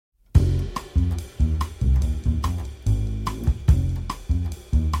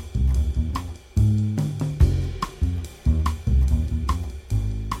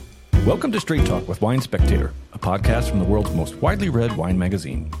Welcome to Straight Talk with Wine Spectator, a podcast from the world's most widely read wine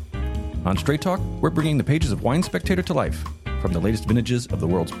magazine. On Straight Talk, we're bringing the pages of Wine Spectator to life, from the latest vintages of the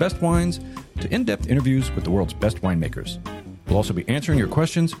world's best wines to in-depth interviews with the world's best winemakers. We'll also be answering your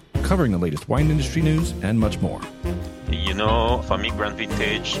questions, covering the latest wine industry news, and much more. You know, for me, Grand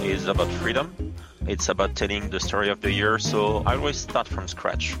Vintage is about freedom. It's about telling the story of the year, so I always start from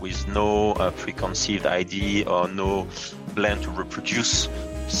scratch with no preconceived idea or no blend to reproduce.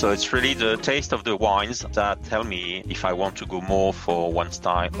 So it's really the taste of the wines that tell me if I want to go more for one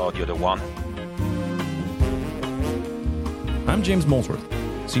style or the other one. I'm James Molesworth,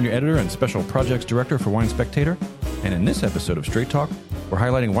 Senior Editor and Special Projects Director for Wine Spectator, and in this episode of Straight Talk, we're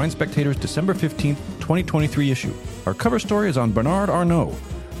highlighting Wine Spectator's December 15th, 2023 issue. Our cover story is on Bernard Arnault,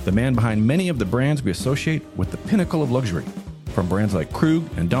 the man behind many of the brands we associate with the pinnacle of luxury. From brands like Krug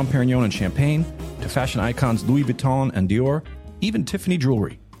and Dom Perignon and Champagne, to fashion icons Louis Vuitton and Dior, even Tiffany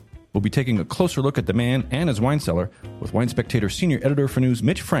jewelry. We'll be taking a closer look at the man and his wine cellar with Wine Spectator Senior Editor for News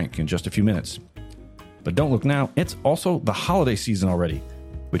Mitch Frank in just a few minutes. But don't look now, it's also the holiday season already,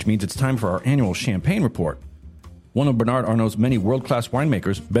 which means it's time for our annual Champagne Report. One of Bernard Arnault's many world-class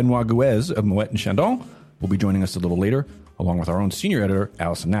winemakers, Benoit Gouez of Moet and Chandon, will be joining us a little later, along with our own senior editor,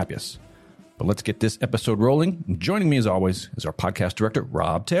 Alison Napius. But let's get this episode rolling. And joining me, as always, is our podcast director,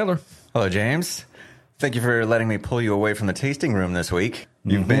 Rob Taylor. Hello, James. Thank you for letting me pull you away from the tasting room this week.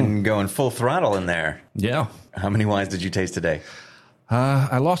 You've been going full throttle in there. Yeah. How many wines did you taste today?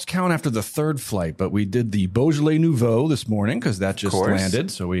 I lost count after the third flight, but we did the Beaujolais Nouveau this morning because that just landed.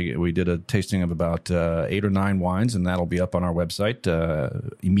 So we did a tasting of about 8 or 9 wines, and that'll be up on our website,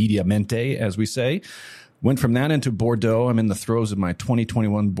 immediamente, as we say. Went from that into Bordeaux. I'm in the throes of my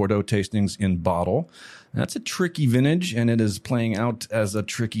 2021 Bordeaux tastings in bottle. That's a tricky vintage, and it is playing out as a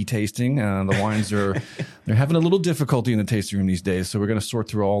tricky tasting. The wines they're having a little difficulty in the tasting room these days, so we're going to sort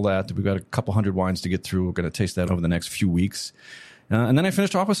through all that. We've got a couple hundred wines to get through. We're going to taste that over the next few weeks. And then I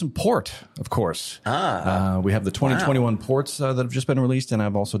finished off with some port, of course. We have the 2021 ports that have just been released, and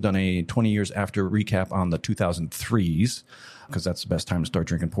I've also done a 20 years after recap on the 2003s, because that's the best time to start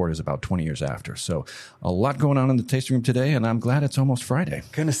drinking port is about 20 years after. So a lot going on in the tasting room today, and I'm glad it's almost Friday.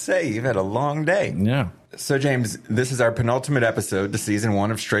 Gonna say, you've had a long day. Yeah. So, James, this is our penultimate episode to season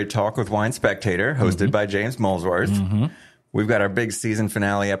 1 of Straight Talk with Wine Spectator, hosted by James Molesworth. We've got our big season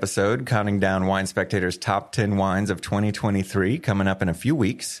finale episode counting down Wine Spectator's top 10 wines of 2023 coming up in a few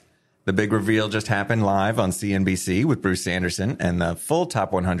weeks. The big reveal just happened live on CNBC with Bruce Sanderson, and the full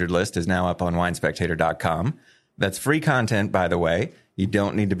top 100 list is now up on winespectator.com. That's free content, by the way. You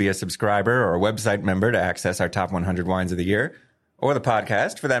don't need to be a subscriber or a website member to access our top 100 wines of the year, or the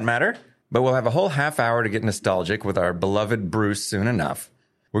podcast, for that matter. But we'll have a whole half hour to get nostalgic with our beloved Bruce soon enough.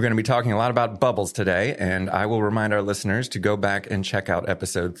 We're going to be talking a lot about bubbles today, and I will remind our listeners to go back and check out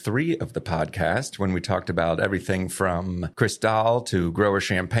episode 3 of the podcast when we talked about everything from Cristal to grower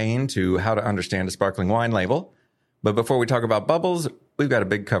champagne to how to understand a sparkling wine label. But before we talk about bubbles, we've got a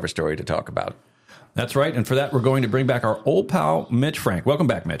big cover story to talk about. That's right, and for that, we're going to bring back our old pal, Mitch Frank. Welcome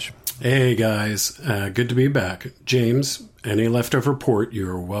back, Mitch. Hey, guys. Good to be back. James, any leftover port,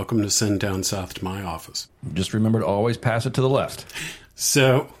 you're welcome to send down south to my office. Just remember to always pass it to the left.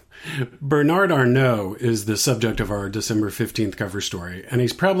 So, Bernard Arnault is the subject of our December 15th cover story, and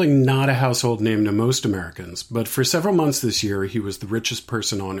he's probably not a household name to most Americans, but for several months this year, he was the richest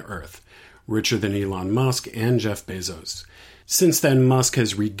person on Earth, richer than Elon Musk and Jeff Bezos. Since then, Musk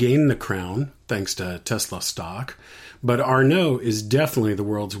has regained the crown, thanks to Tesla stock, but Arnault is definitely the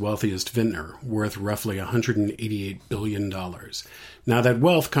world's wealthiest vintner, worth roughly $188 billion. Now, that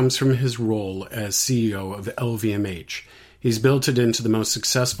wealth comes from his role as CEO of LVMH. He's built it into the most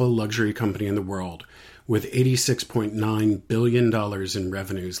successful luxury company in the world, with $86.9 billion in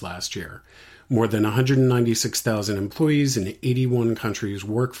revenues last year. More than 196,000 employees in 81 countries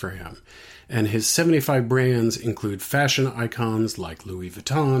work for him, and his 75 brands include fashion icons like Louis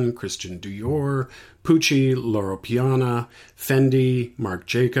Vuitton, Christian Dior, Pucci, Loro Piana, Fendi, Marc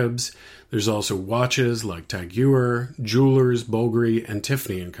Jacobs. There's also watches like Tag Heuer, jewelers, Bulgari, and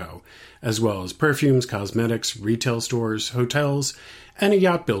Tiffany & Co., as well as perfumes, cosmetics, retail stores, hotels, and a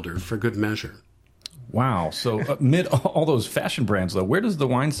yacht builder for good measure. Wow. So amid all those fashion brands, though, where does the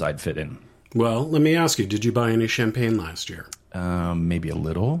wine side fit in? Well, let me ask you, did you buy any champagne last year? Maybe a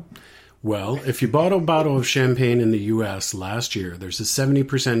little. Well, if you bought a bottle of champagne in the U.S. last year, there's a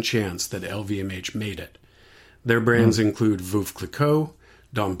 70% chance that LVMH made it. Their brands include Veuve Clicquot,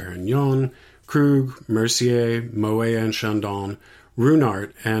 Dom Perignon, Krug, Mercier, Moet and Chandon,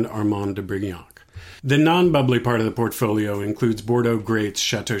 Ruinart, and Armand de Brignac. The non-bubbly part of the portfolio includes Bordeaux greats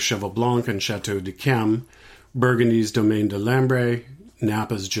Chateau Cheval Blanc and Chateau de Cam, Burgundy's Domaine de Lambray,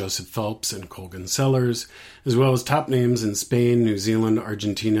 Napa's Joseph Phelps and Colgan Cellars, as well as top names in Spain, New Zealand,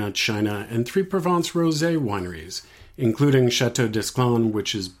 Argentina, China, and 3 Provence rosé wineries, including Chateau d'Esclans,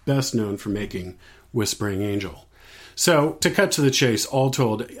 which is best known for making Whispering Angel. So, to cut to the chase, all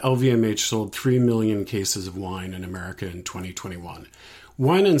told, LVMH sold 3 million cases of wine in America in 2021.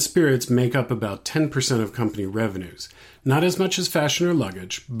 Wine and spirits make up about 10% of company revenues. Not as much as fashion or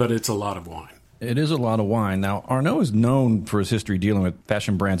luggage, but it's a lot of wine. It is a lot of wine. Now, Arnault is known for his history dealing with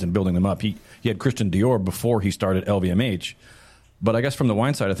fashion brands and building them up. He had Christian Dior before he started LVMH. But I guess from the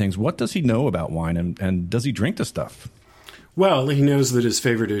wine side of things, what does he know about wine, and does he drink the stuff? Well, he knows that his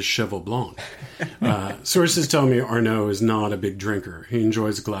favorite is Cheval Blanc. Sources tell me Arnault is not a big drinker. He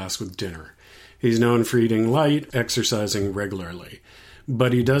enjoys a glass with dinner. He's known for eating light, exercising regularly.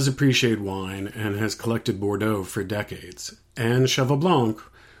 But he does appreciate wine and has collected Bordeaux for decades. And Cheval Blanc,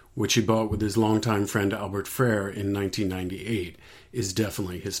 which he bought with his longtime friend Albert Frère in 1998, is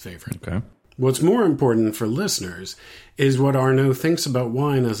definitely his favorite. Okay. What's more important for listeners is what Arnault thinks about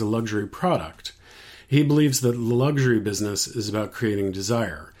wine as a luxury product. He believes that the luxury business is about creating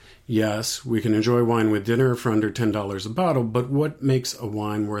desire. Yes, we can enjoy wine with dinner for under $10 a bottle, but what makes a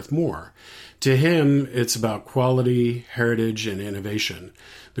wine worth more? To him, it's about quality, heritage, and innovation,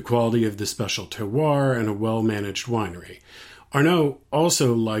 the quality of the special terroir and a well-managed winery. Arnault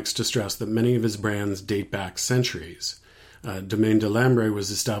also likes to stress that many of his brands date back centuries. Domaine de Lambray was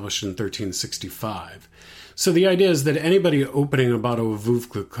established in 1365. So the idea is that anybody opening a bottle of Veuve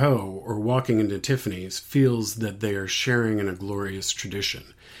Clicquot or walking into Tiffany's feels that they are sharing in a glorious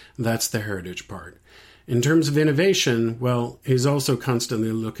tradition. That's the heritage part. In terms of innovation, well, he's also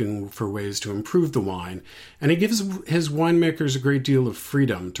constantly looking for ways to improve the wine, and he gives his winemakers a great deal of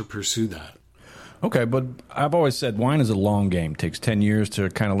freedom to pursue that. Okay, but I've always said wine is a long game. It takes 10 years to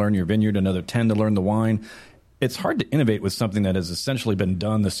kind of learn your vineyard, another 10 to learn the wine. It's hard to innovate with something that has essentially been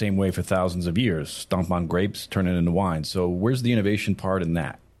done the same way for thousands of years. Stomp on grapes, turn it into wine. So where's the innovation part in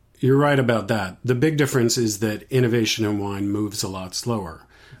that? You're right about that. The big difference is that innovation in wine moves a lot slower.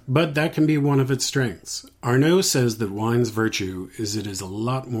 But that can be one of its strengths. Arnault says that wine's virtue is it is a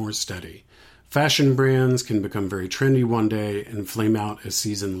lot more steady. Fashion brands can become very trendy one day and flame out a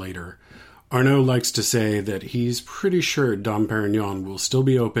season later. Arnault likes to say that he's pretty sure Dom Perignon will still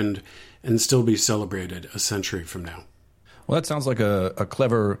be opened and still be celebrated a century from now. Well, that sounds like a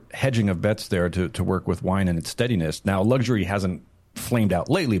clever hedging of bets there to work with wine and its steadiness. Now, luxury hasn't flamed out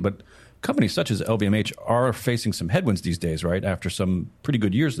lately, but companies such as LVMH are facing some headwinds these days, right? After some pretty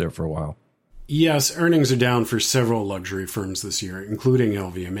good years there for a while. Yes, earnings are down for several luxury firms this year, including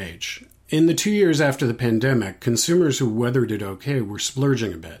LVMH. In the 2 years after the pandemic, consumers who weathered it okay were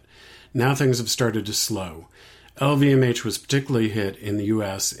splurging a bit. Now things have started to slow. LVMH was particularly hit in the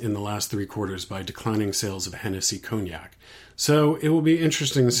U.S. in the last 3 quarters by declining sales of Hennessy Cognac. So it will be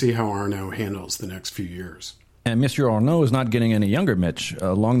interesting to see how Arnault handles the next few years. And Monsieur Arnault is not getting any younger, Mitch.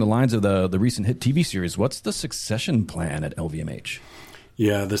 Along the lines of the recent hit TV series, what's the succession plan at LVMH?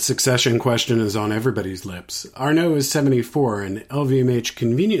 Yeah, the succession question is on everybody's lips. Arnault is 74, and LVMH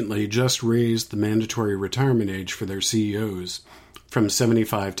conveniently just raised the mandatory retirement age for their CEOs from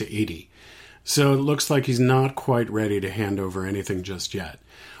 75 to 80. So it looks like he's not quite ready to hand over anything just yet.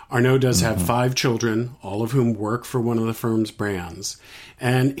 Arnault does have 5 children, all of whom work for one of the firm's brands,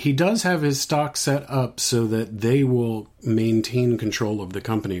 and he does have his stock set up so that they will maintain control of the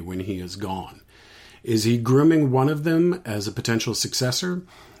company when he is gone. Is he grooming one of them as a potential successor?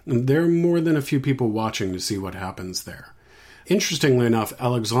 There are more than a few people watching to see what happens there. Interestingly enough,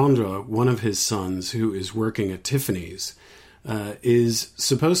 Alexandre, one of his sons who is working at Tiffany's, is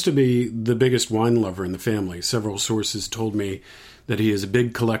supposed to be the biggest wine lover in the family. Several sources told me that he is a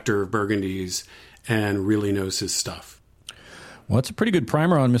big collector of Burgundies and really knows his stuff. Well, that's a pretty good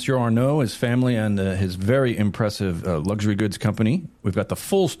primer on Monsieur Arnault, his family, and his very impressive luxury goods company. We've got the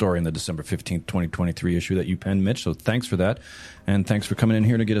full story in the December 15th, 2023 issue that you penned, Mitch, so thanks for that. And thanks for coming in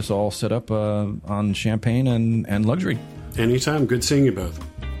here to get us all set up on champagne and luxury. Anytime. Good seeing you both.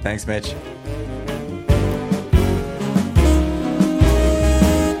 Thanks, Mitch.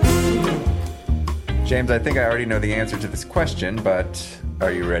 James, I think I already know the answer to this question, but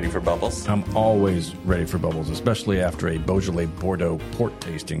are you ready for bubbles? I'm always ready for bubbles, especially after a Beaujolais Bordeaux port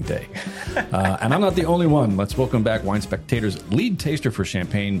tasting day. And I'm not the only one. Let's welcome back Wine Spectator's lead taster for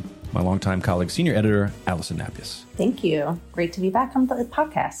Champagne, my longtime colleague, senior editor, Allison Napius. Thank you. Great to be back on the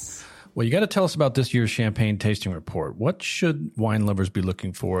podcast. Well, you got to tell us about this year's Champagne Tasting Report. What should wine lovers be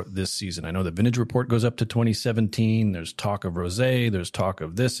looking for this season? I know the Vintage Report goes up to 2017. There's talk of rosé. There's talk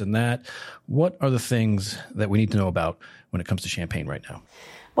of this and that. What are the things that we need to know about when it comes to champagne right now?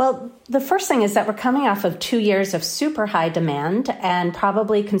 Well, the first thing is that we're coming off of 2 years of super high demand, and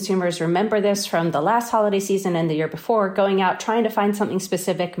probably consumers remember this from the last holiday season and the year before. Going out trying to find something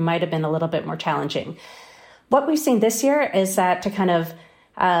specific might have been a little bit more challenging. What we've seen this year is that to kind of,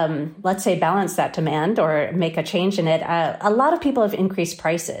 let's say, balance that demand or make a change in it, a lot of people have increased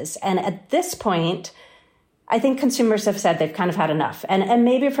prices. And at this point, I think consumers have said they've kind of had enough. And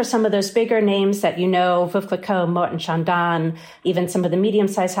maybe for some of those bigger names that you know, Veuve Clicquot, Moet and Chandon, even some of the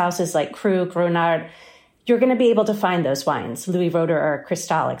medium-sized houses like Krug, Ruinart, you're going to be able to find those wines, Louis Roeder or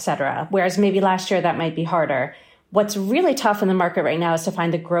Cristal, et cetera. Whereas maybe last year that might be harder. What's really tough in the market right now is to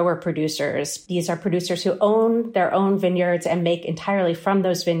find the grower producers. These are producers who own their own vineyards and make entirely from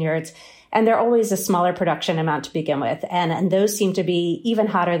those vineyards. And they're always a smaller production amount to begin with. And those seem to be even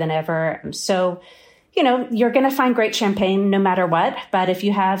hotter than ever. So, you know, you're going to find great champagne no matter what. But if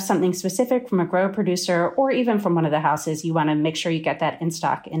you have something specific from a grower producer or even from one of the houses, you want to make sure you get that in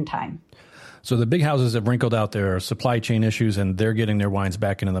stock in time. So the big houses have wrinkled out their supply chain issues, and they're getting their wines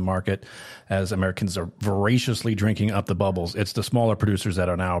back into the market as Americans are voraciously drinking up the bubbles. It's the smaller producers that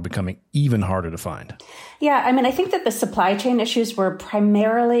are now becoming even harder to find. Yeah, I mean, I think that the supply chain issues were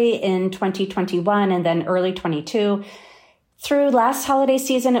primarily in 2021 and then early 22. Through last holiday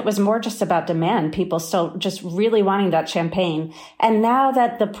season, it was more just about demand, people still just really wanting that champagne. And now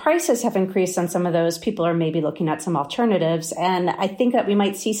that the prices have increased on some of those, people are maybe looking at some alternatives. And I think that we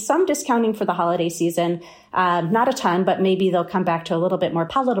might see some discounting for the holiday season, not a ton, but maybe they'll come back to a little bit more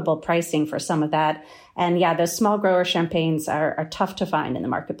palatable pricing for some of that. And yeah, those small grower champagnes are tough to find in the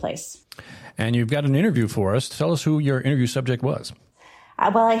marketplace. And you've got an interview for us. Tell us who your interview subject was.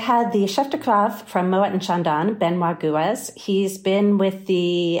 Well, I had the chef de cave from Moet and Chandon, Benoit Gouez. He's been with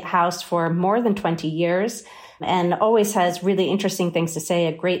the house for more than 20 years and always has really interesting things to say,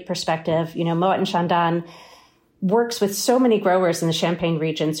 a great perspective. You know, Moet and Chandon works with so many growers in the Champagne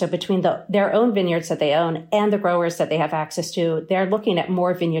region. So between their own vineyards that they own and the growers that they have access to, they're looking at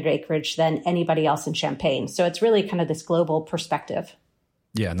more vineyard acreage than anybody else in Champagne. So it's really kind of this global perspective.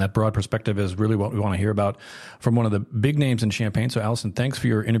 Yeah, and that broad perspective is really what we want to hear about from one of the big names in Champagne. So, Allison, thanks for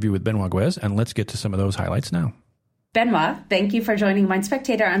your interview with Benoit Gouez, and let's get to some of those highlights now. Benoit, thank you for joining Wine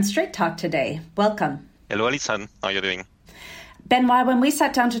Spectator on Straight Talk today. Welcome. Hello, Alison. How are you doing? Benoit, when we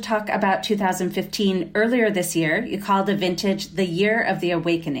sat down to talk about 2015 earlier this year, you called the vintage the year of the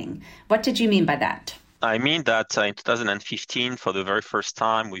awakening. What did you mean by that? I mean that in 2015, for the very first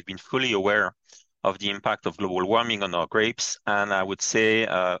time, we've been fully aware of the impact of global warming on our grapes, and I would say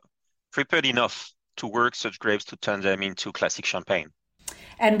prepared enough to work such grapes to turn them into classic champagne.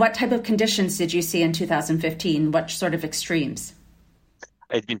 And what type of conditions did you see in 2015? What sort of extremes?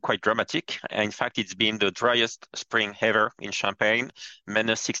 It's been quite dramatic. In fact, it's been the driest spring ever in Champagne,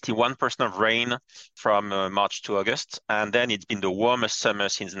 minus 61% of rain from March to August. And then it's been the warmest summer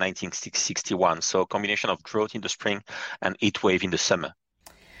since 1961. So a combination of drought in the spring and heat wave in the summer.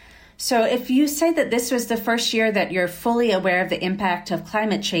 So if you say that this was the first year that you're fully aware of the impact of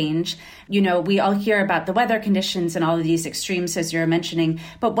climate change, you know, we all hear about the weather conditions and all of these extremes, as you're mentioning.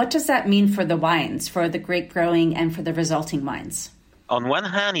 But what does that mean for the wines, for the grape growing and for the resulting wines? On one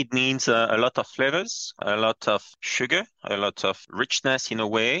hand, it means a lot of flavors, a lot of sugar, a lot of richness in a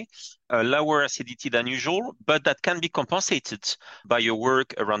way, a lower acidity than usual, but that can be compensated by your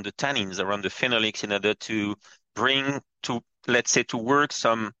work around the tannins, around the phenolics, in order to bring to, let's say, to work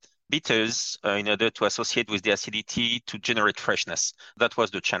some bitters in order to associate with the acidity to generate freshness. That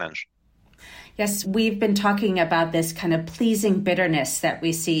was the challenge. Yes, we've been talking about this kind of pleasing bitterness that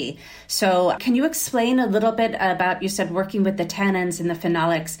we see. So can you explain a little bit about, you said, working with the tannins and the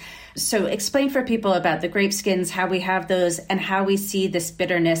phenolics. So explain for people about the grape skins, how we have those, and how we see this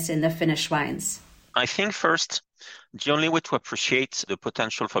bitterness in the finished wines. I think first, the only way to appreciate the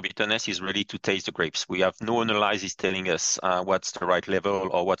potential for bitterness is really to taste the grapes. We have no analysis telling us what's the right level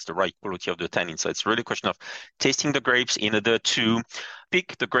or what's the right quality of the tannin. So it's really a question of tasting the grapes in order to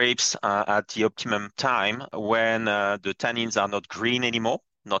pick the grapes at the optimum time when the tannins are not green anymore,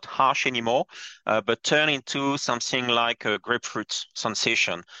 not harsh anymore, but turn into something like a grapefruit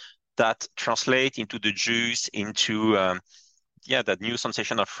sensation that translate into the juice, into that new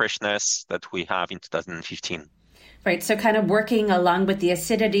sensation of freshness that we have in 2015. Right. So kind of working along with the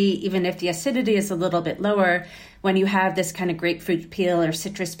acidity, even if the acidity is a little bit lower, when you have this kind of grapefruit peel or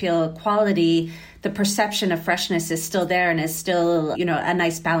citrus peel quality, the perception of freshness is still there and is still, you know, a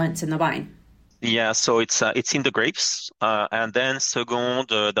nice balance in the wine. Yeah. So it's in the grapes. And then second,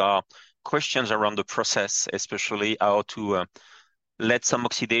 there are questions around the process, especially how to let some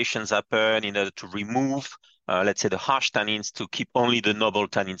oxidations happen in order to remove, let's say, the harsh tannins to keep only the noble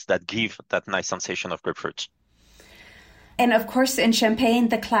tannins that give that nice sensation of grapefruit. And of course, in Champagne,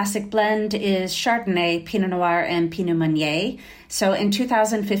 the classic blend is Chardonnay, Pinot Noir, and Pinot Meunier. So in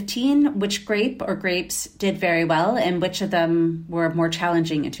 2015, which grape or grapes did very well, and which of them were more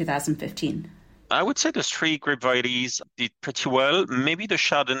challenging in 2015? I would say the three grape varieties did pretty well. Maybe the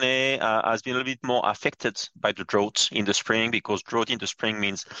Chardonnay has been a little bit more affected by the drought in the spring, because drought in the spring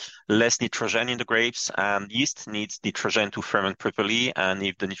means less nitrogen in the grapes, and yeast needs nitrogen to ferment properly. And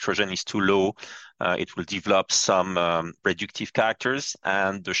if the nitrogen is too low, it will develop some reductive characters,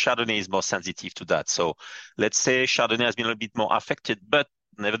 and the Chardonnay is more sensitive to that. So let's say Chardonnay has been a little bit more affected, but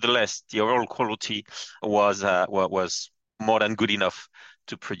nevertheless, the overall quality was more than good enough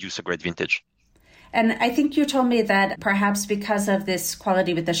to produce a great vintage. And I think you told me that perhaps because of this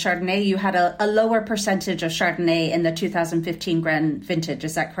quality with the Chardonnay, you had a lower percentage of Chardonnay in the 2015 Grand Vintage.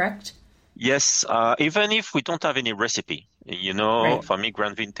 Is that correct? Yes, even if we don't have any recipe, Right. for me,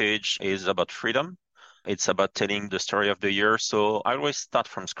 Grand Vintage is about freedom. It's about telling the story of the year. So I always start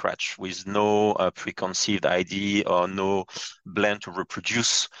from scratch with no preconceived idea or no blend to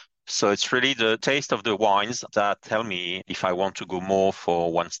reproduce. So it's really the taste of the wines that tell me if I want to go more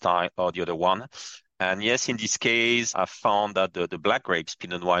for one style or the other one. And yes, in this case, I found that the black grapes,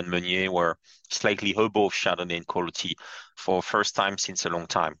 Pinot Noir and Meunier, were slightly above Chardonnay in quality for first time since a long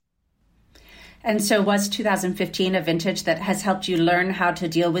time. And so was 2015 a vintage that has helped you learn how to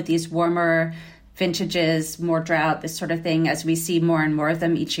deal with these warmer vintages, more drought, this sort of thing, as we see more and more of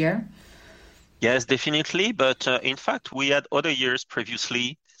them each year? Yes, definitely. But in fact, we had other years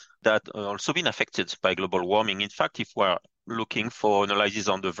previously that also been affected by global warming. In fact, if we're looking for analysis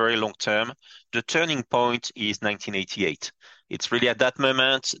on the very long term, the turning point is 1988. It's really at that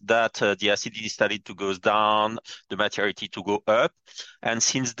moment that the acidity started to go down, the maturity to go up. And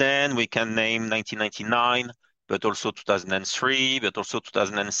since then, we can name 1999, but also 2003, but also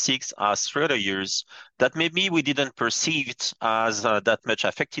 2006 as 3 other years that maybe we didn't perceive it as that much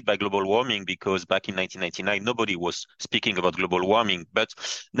affected by global warming, because back in 1999, nobody was speaking about global warming. But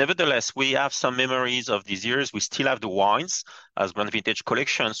nevertheless, we have some memories of these years. We still have the wines as Grand Vintage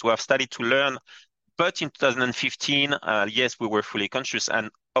collections. We have started to learn. But in 2015, yes, we were fully conscious,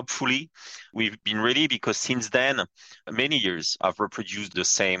 and hopefully we've been ready, because since then, many years have reproduced the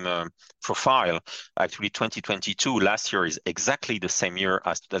same profile. Actually, 2022, last year, is exactly the same year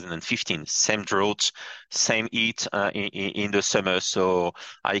as 2015. Same drought, same heat in the summer. So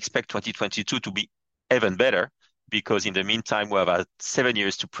I expect 2022 to be even better, because in the meantime, we have had 7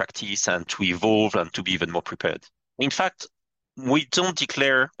 years to practice and to evolve and to be even more prepared. In fact, we don't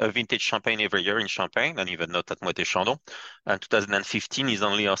declare a vintage champagne every year in Champagne, and even not at Moët & Chandon. And 2015 is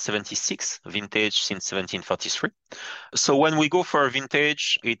only our 76th vintage since 1743. So when we go for a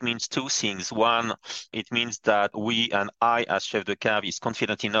vintage, it means two things. One, it means that we and I, as chef de cave, is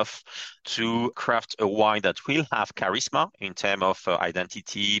confident enough to craft a wine that will have charisma in terms of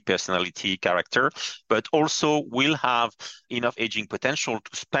identity, personality, character, but also will have enough aging potential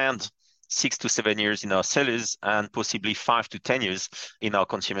to spend 6 to 7 years in our cellars and possibly 5 to 10 years in our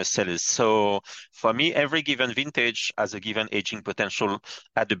consumer cellars. So for me, every given vintage has a given aging potential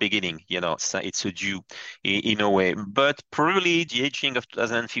at the beginning. So it's a due in a way. But probably the aging of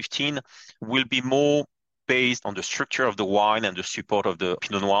 2015 will be more based on the structure of the wine and the support of the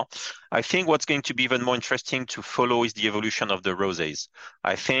Pinot Noir. I think what's going to be even more interesting to follow is the evolution of the rosés.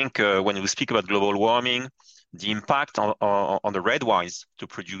 I think when we speak about global warming, the impact on the red wines to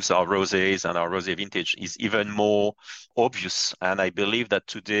produce our rosés and our rosé vintage is even more obvious. And I believe that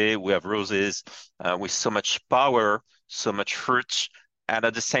today we have rosés with so much power, so much fruit, and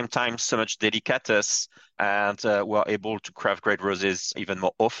at the same time, so much delicatesse. And we're able to craft great rosés even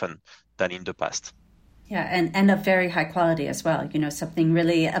more often than in the past. Yeah, and of very high quality as well. Something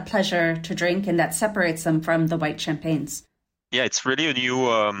really a pleasure to drink, and that separates them from the white champagnes. Yeah, it's really a new,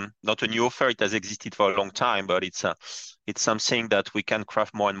 not a new offer. It has existed for a long time, but it's something that we can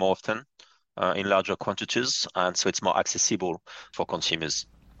craft more and more often in larger quantities, and so it's more accessible for consumers.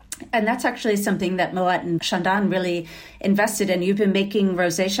 And that's actually something that Moët & Chandon really invested in. You've been making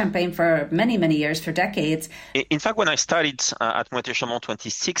rosé champagne for many, many years, for decades. In fact, when I started at Moët & Chandon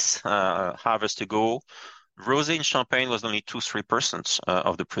 26 harvest ago, rosé in Champagne was only 2-3%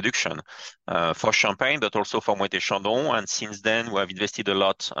 of the production for Champagne, but also for Moët & Chandon. And since then, we have invested a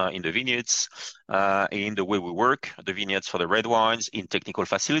lot in the vineyards, in the way we work, the vineyards for the red wines, in technical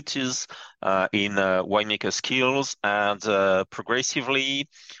facilities, in winemaker skills. And progressively,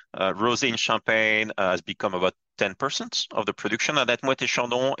 rosé in Champagne has become about 10% of the production. And at Moët &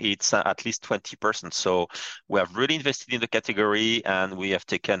 Chandon, it's at least 20%. So we have really invested in the category, and we have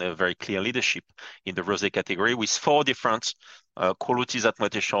taken a very clear leadership in the rosé category with 4 different qualities at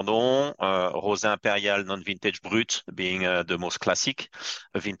Moët & Chandon, Rosé Impérial non-vintage brut being the most classic,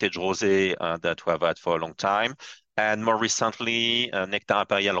 a vintage rosé that we have had for a long time. And more recently, Nectar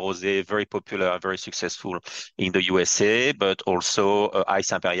Impérial Rosé, very popular, very successful in the USA, but also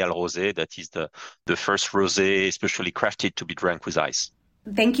Ice Impérial Rosé, that is the first rosé especially crafted to be drank with ice.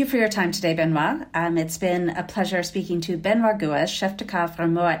 Thank you for your time today, Benoit. It's been a pleasure speaking to Benoit Gouet, chef de cave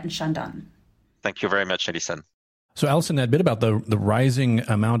from Moët & Chandon. Thank you very much, Alison. So, Alison, that bit about the rising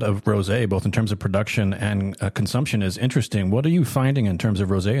amount of rosé, both in terms of production and consumption, is interesting. What are you finding in terms of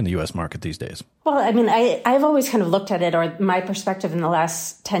rosé in the U.S. market these days? Well, I mean, I've always kind of looked at it, or my perspective in the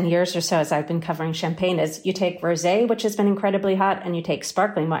last 10 years or so as I've been covering champagne is you take rosé, which has been incredibly hot, and you take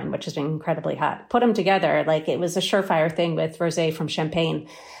sparkling wine, which has been incredibly hot. Put them together, like it was a surefire thing with rosé from Champagne.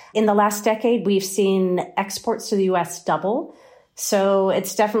 In the last decade, we've seen exports to the U.S. double. So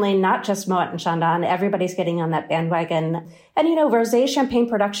it's definitely not just Moët & Chandon. Everybody's getting on that bandwagon. And, rosé champagne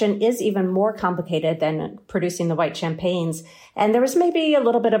production is even more complicated than producing the white champagnes. And there was maybe a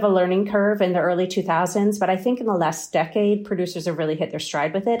little bit of a learning curve in the early 2000s, but I think in the last decade, producers have really hit their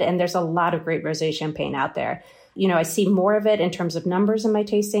stride with it. And there's a lot of great rosé champagne out there. I see more of it in terms of numbers in my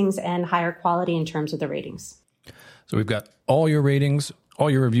tastings and higher quality in terms of the ratings. So we've got all your ratings, all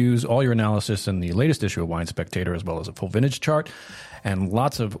your reviews, all your analysis in the latest issue of Wine Spectator, as well as a full vintage chart, and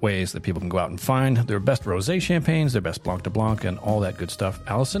lots of ways that people can go out and find their best rosé champagnes, their best Blanc de Blanc, and all that good stuff.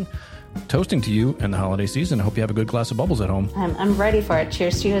 Alison, toasting to you in the holiday season. I hope you have a good glass of bubbles at home. I'm ready for it.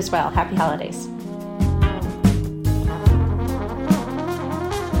 Cheers to you as well. Happy holidays.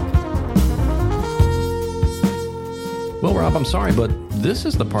 Well, Rob, I'm sorry, but this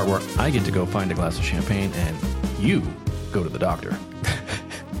is the part where I get to go find a glass of champagne and you go to the doctor.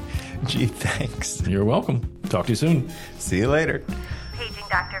 Gee, thanks. You're welcome. Talk to you soon. See you later. Paging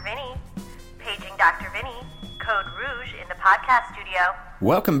Dr. Vinny. Paging Dr. Vinny. Code Rouge in the podcast studio.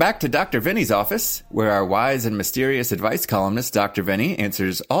 Welcome back to Dr. Vinny's office, where our wise and mysterious advice columnist, Dr. Vinny,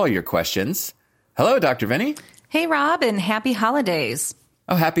 answers all your questions. Hello, Dr. Vinny. Hey, Rob, and happy holidays.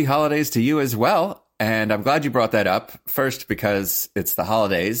 Oh, happy holidays to you as well. And I'm glad you brought that up. First, because it's the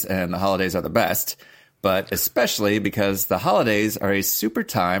holidays, and the holidays are the best. But especially because the holidays are a super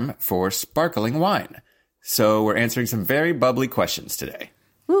time for sparkling wine. So we're answering some very bubbly questions today.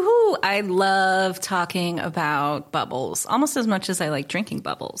 Woohoo! I love talking about bubbles, almost as much as I like drinking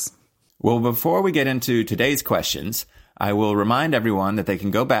bubbles. Well, before we get into today's questions, I will remind everyone that they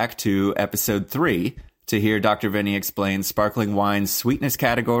can go back to episode 3 to hear Dr. Vinny explain sparkling wine's sweetness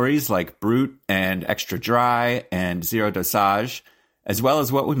categories like brut and extra dry and zero dosage, as well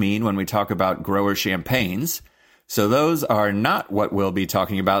as what we mean when we talk about grower champagnes. So those are not what we'll be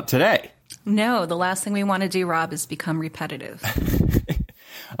talking about today. No, the last thing we want to do, Rob, is become repetitive.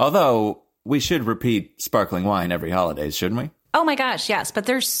 Although, we should repeat sparkling wine every holiday, shouldn't we? Oh my gosh, yes, but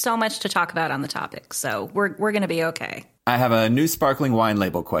there's so much to talk about on the topic, so we're going to be okay. I have a new sparkling wine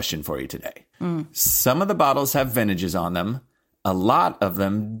label question for you today. Some of the bottles have vintages on them. A lot of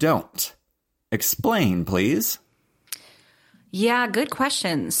them don't. Explain, please. Yeah, good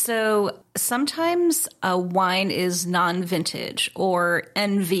question. So sometimes a wine is non-vintage, or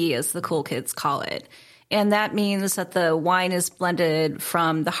NV as the cool kids call it. And that means that the wine is blended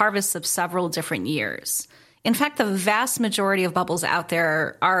from the harvests of several different years. In fact, the vast majority of bubbles out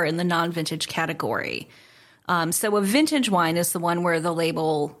there are in the non-vintage category. So a vintage wine is the one where the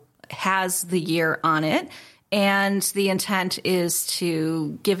label has the year on it. And the intent is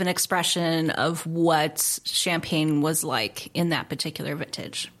to give an expression of what champagne was like in that particular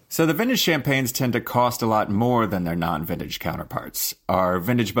vintage. So the vintage champagnes tend to cost a lot more than their non-vintage counterparts. Are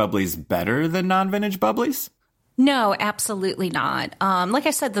vintage bubblies better than non-vintage bubblies? No, absolutely not. Like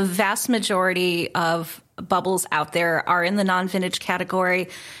I said, the vast majority of bubbles out there are in the non-vintage category.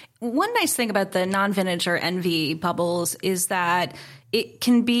 One nice thing about the non-vintage or NV bubbles is that it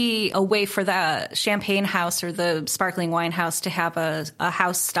can be a way for the champagne house or the sparkling wine house to have a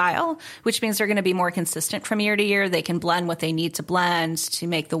house style, which means they're going to be more consistent from year to year. They can blend what they need to blend to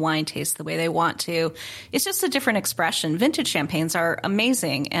make the wine taste the way they want to. It's just a different expression. Vintage champagnes are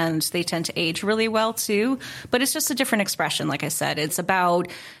amazing, and they tend to age really well too, but it's just a different expression. Like I said, it's about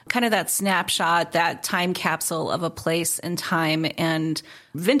kind of that snapshot, that time capsule of a place and time and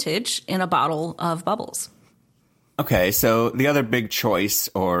vintage in a bottle of bubbles. Okay, so the other big choice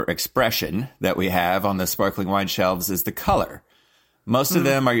or expression that we have on the sparkling wine shelves is the color. Most of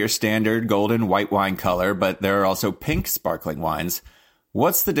them are your standard golden white wine color, but there are also pink sparkling wines.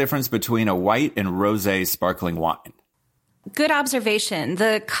 What's the difference between a white and rosé sparkling wine? Good observation.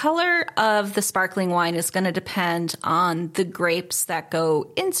 The color of the sparkling wine is going to depend on the grapes that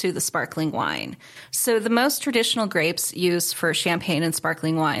go into the sparkling wine. So the most traditional grapes used for champagne and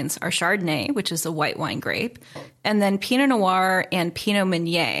sparkling wines are Chardonnay, which is a white wine grape, and then Pinot Noir and Pinot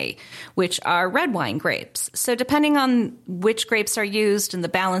Meunier, which are red wine grapes. So depending on which grapes are used and the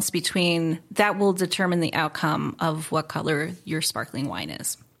balance between, that will determine the outcome of what color your sparkling wine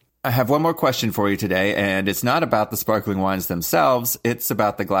is. I have one more question for you today, and it's not about the sparkling wines themselves. It's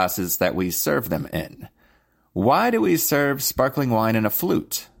about the glasses that we serve them in. Why do we serve sparkling wine in a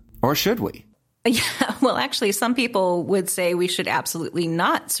flute? Or should we? Yeah, well, actually, some people would say we should absolutely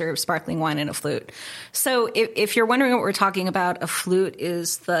not serve sparkling wine in a flute. So if you're wondering what we're talking about, a flute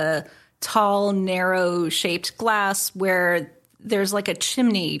is the tall, narrow-shaped glass where there's like a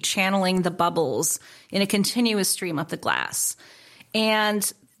chimney channeling the bubbles in a continuous stream up the glass.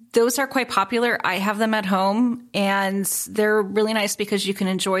 And those are quite popular. I have them at home, and they're really nice because you can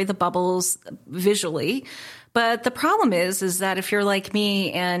enjoy the bubbles visually. But the problem is that if you're like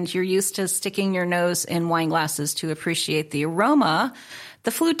me and you're used to sticking your nose in wine glasses to appreciate the aroma,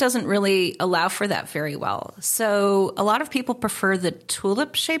 the flute doesn't really allow for that very well. So a lot of people prefer the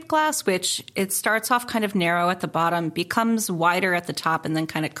tulip-shaped glass, which it starts off kind of narrow at the bottom, becomes wider at the top, and then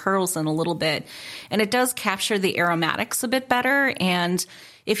kind of curls in a little bit. And it does capture the aromatics a bit better. And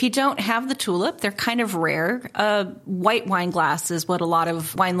if you don't have the tulip, they're kind of rare. White wine glass is what a lot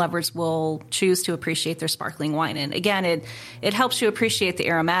of wine lovers will choose to appreciate their sparkling wine in. Again, it helps you appreciate the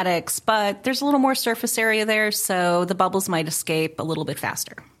aromatics, but there's a little more surface area there, so the bubbles might escape a little bit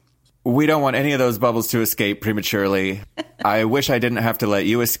faster. We don't want any of those bubbles to escape prematurely. I wish I didn't have to let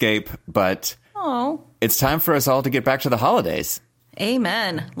you escape, but It's time for us all to get back to the holidays.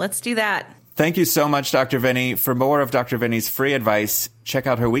 Amen. Let's do that. Thank you so much, Dr. Vinny. For more of Dr. Vinny's free advice, check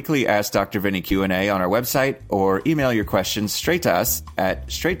out her weekly Ask Dr. Vinny Q&A on our website, or email your questions straight to us at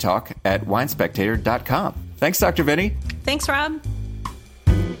straighttalk@winespectator.com. Thanks, Dr. Vinny. Thanks, Rob.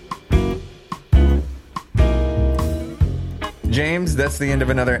 James, that's the end of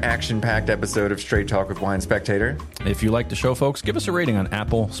another action-packed episode of Straight Talk with Wine Spectator. If you like the show, folks, give us a rating on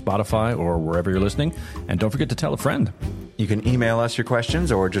Apple, Spotify, or wherever you're listening. And don't forget to tell a friend. You can email us your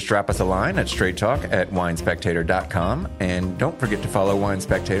questions or just drop us a line at straighttalk@winespectator.com. And don't forget to follow Wine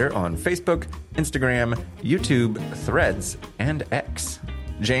Spectator on Facebook, Instagram, YouTube, Threads, and X.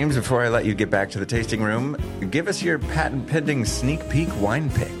 James, before I let you get back to the tasting room, give us your patent-pending sneak peek wine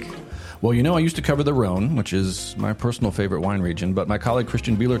pick. Well, I used to cover the Rhone, which is my personal favorite wine region, but my colleague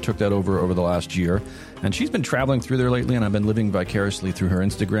Christian Bieler took that over the last year, and she's been traveling through there lately, and I've been living vicariously through her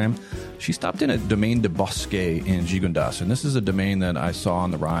Instagram. She stopped in at Domaine de Bosquet in Gigondas, and this is a domain that I saw on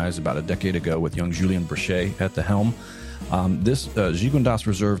the rise about a decade ago with young Julien Brichet at the helm. This Gigondas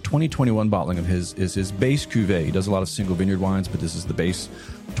Reserve 2021 bottling of his is his base cuvée. He does a lot of single vineyard wines, but this is the base,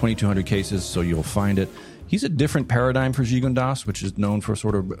 2,200 cases, so you'll find it. He's a different paradigm for Gigondas, which is known for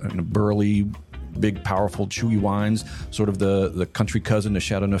sort of burly, big, powerful, chewy wines, sort of the country cousin to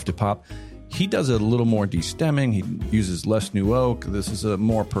Chateauneuf du Pape. He does a little more destemming. He uses less new oak. This is a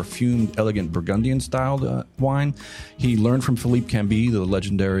more perfumed, elegant Burgundian-styled wine. He learned from Philippe Cambie, the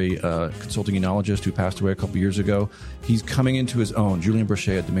legendary consulting enologist who passed away a couple years ago. He's coming into his own, Julien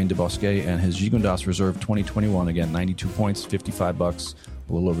Brichet at Domaine de Bosquet, and his Gigondas Reserve 2021, again, 92 points, $55,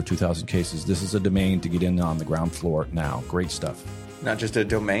 a little over 2,000 cases. This is a domain to get in on the ground floor now. Great stuff. Not just a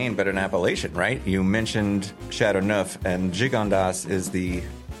domain, but an appellation, right? You mentioned Chateauneuf, and Gigondas is the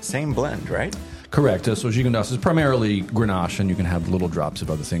same blend, right? Correct. So Gigondas is primarily Grenache, and you can have little drops of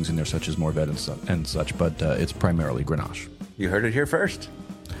other things in there, such as Morvet and such, but it's primarily Grenache. You heard it here first.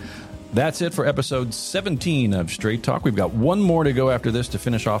 That's it for episode 17 of Straight Talk. We've got one more to go after this to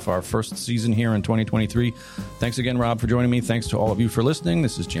finish off our first season here in 2023. Thanks again, Rob, for joining me. Thanks to all of you for listening.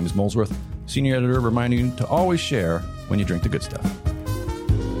 This is James Molesworth, Senior Editor, reminding you to always share when you drink the good stuff.